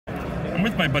I'm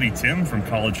with my buddy Tim from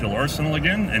College Hill Arsenal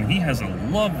again, and he has a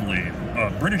lovely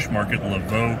British market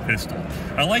Levaux pistol.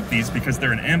 I like these because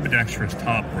they're an ambidextrous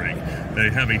top rig.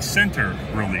 They have a center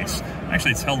release.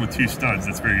 Actually, it's held with 2 studs.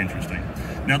 That's very interesting.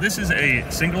 Now, this is a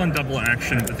single and double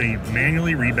action with a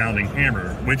manually rebounding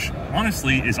hammer, which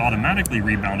honestly is automatically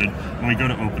rebounded when we go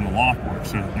to open the lock work.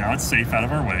 So now it's safe out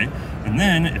of our way. And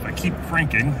then if I keep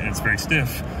cranking, and it's very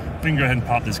stiff, we can go ahead and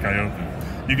pop this guy open.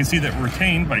 You can see that we're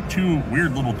retained by 2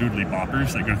 weird little doodly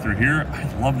boppers that go through here.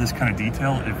 I love this kind of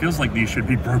detail. It feels like these should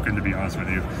be broken, to be honest with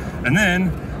you. And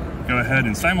then go ahead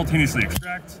and simultaneously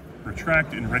extract,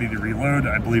 retract, and ready to reload.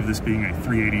 I believe this being a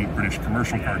 380 British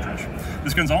commercial cartridge.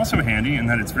 This gun's also handy in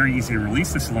that it's very easy to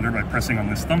release the cylinder by pressing on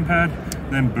this thumb pad,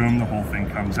 then boom, the whole thing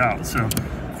comes out. So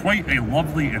quite a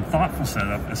lovely and thoughtful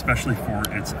setup, especially for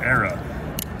its era.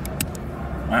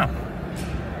 Wow.